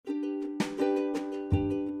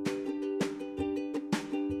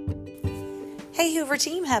Hey Hoover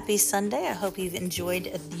team, happy Sunday. I hope you've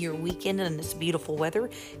enjoyed your weekend and this beautiful weather.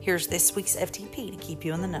 Here's this week's FTP to keep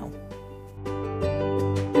you in the know.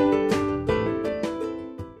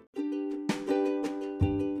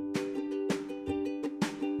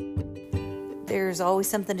 There's always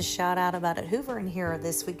something to shout out about at Hoover, and here are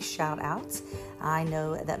this week's shout outs. I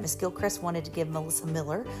know that Miss Gilchrist wanted to give Melissa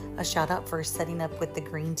Miller a shout out for setting up with the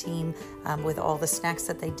green team with all the snacks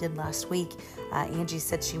that they did last week. Angie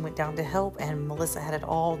said she went down to help and Melissa had it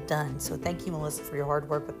all done. So thank you, Melissa, for your hard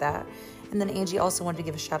work with that. And then Angie also wanted to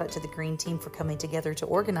give a shout out to the green team for coming together to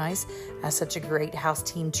organize such a great house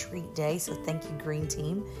team treat day. So thank you, green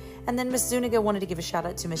team. And then Miss Zuniga wanted to give a shout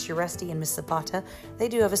out to Miss Uresti and Miss Zapata. They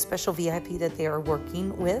do have a special VIP that they are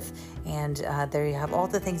working with, and they have all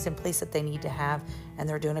the things in place that they need to have, and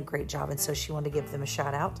they're doing a great job. And so she wanted to give them a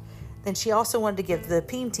shout out. Then she also wanted to give the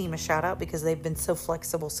PEAM team a shout out because they've been so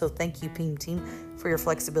flexible. So thank you, PEAM team, for your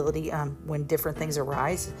flexibility when different things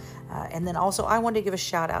arise. And then also I wanted to give a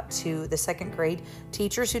shout out to the second grade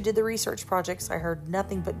teachers who did the research projects. I heard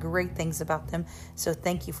nothing but great things about them. So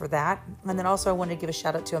thank you for that. And then also I wanted to give a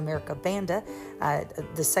shout out to America Banda,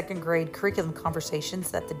 the second grade curriculum conversations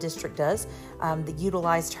that the district does that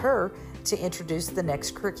utilized her to introduce the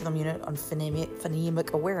next curriculum unit on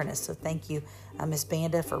phonemic awareness. So thank you, Miss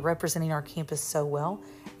Banda, for representing our campus so well.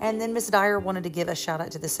 And then Miss Dyer wanted to give a shout out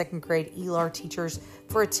to the second grade ELAR teachers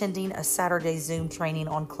for attending a Saturday Zoom training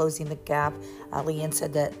on closing the gap. Leanne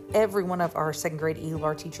said that every one of our second grade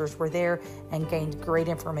ELAR teachers were there and gained great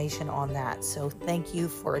information on that. So thank you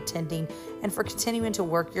for attending and for continuing to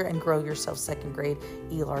work and grow yourself second grade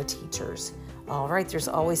ELAR teachers. All right, there's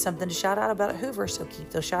always something to shout out about at Hoover, so keep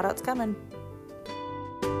those shout outs coming.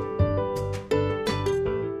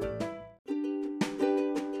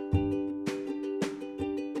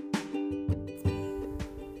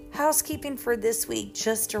 Housekeeping for this week,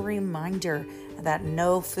 just a reminder that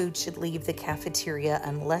no food should leave the cafeteria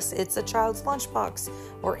unless it's a child's lunchbox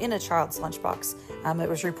or in a child's lunchbox. It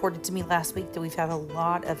was reported to me last week that we've had a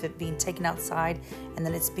lot of it being taken outside and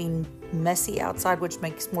then it's being messy outside, which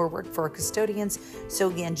makes more work for our custodians. So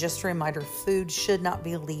again, just a reminder, food should not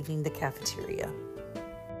be leaving the cafeteria.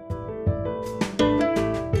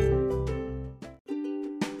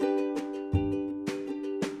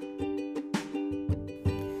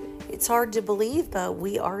 It's hard to believe, but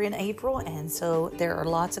we are in April, and so there are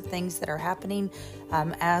lots of things that are happening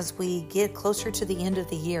as we get closer to the end of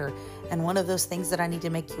the year. And one of those things that I need to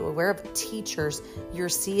make you aware of, teachers, your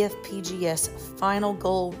CFPGS final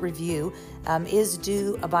goal review is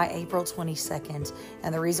due by April 22nd.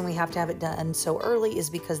 And the reason we have to have it done so early is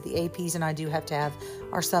because the APs and I do have to have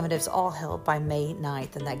our summatives all held by May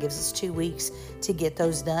 9th, and that gives us 2 weeks to get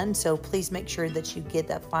those done. So please make sure that you get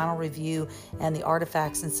that final review and the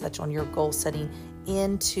artifacts and such on your goal setting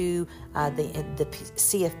into the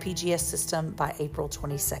CFPGS system by April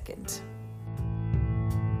 22nd.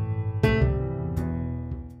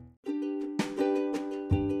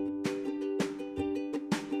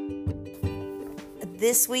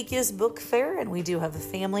 This week is book fair, and we do have a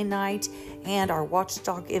family night and our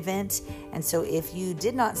watchdog event. And so if you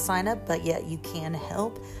did not sign up, but yet you can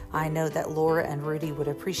help, I know that Laura and Rudy would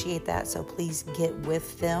appreciate that. So please get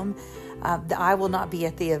with them. I will not be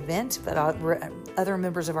at the event, but other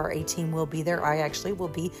members of our A team will be there. I actually will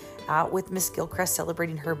be out with Miss Gilchrist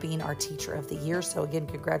celebrating her being our Teacher of the Year. So again,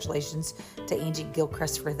 congratulations to Angie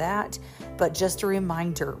Gilchrist for that. But just a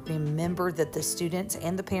reminder, remember that the students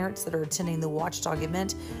and the parents that are attending the Watchdog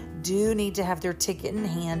event do need to have their ticket in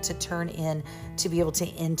hand to turn in to be able to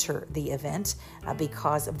enter the event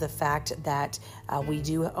because of the fact that we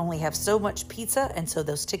do only have so much pizza, and so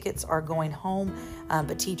those tickets are going home.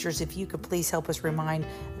 But teachers, if you could please help us remind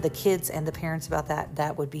the kids and the parents about that,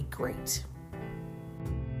 that would be great.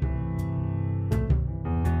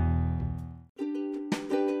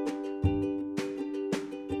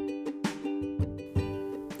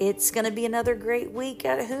 It's going to be another great week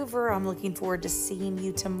at Hoover. I'm looking forward to seeing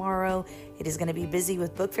you tomorrow. It is going to be busy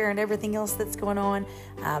with book fair and everything else that's going on,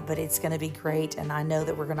 but it's going to be great. And I know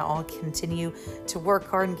that we're going to all continue to work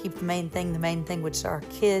hard and keep the main thing, which are our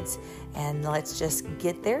kids. And let's just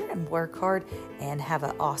get there and work hard and have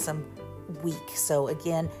an awesome week. So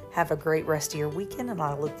again, have a great rest of your weekend, and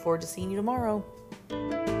I look forward to seeing you tomorrow.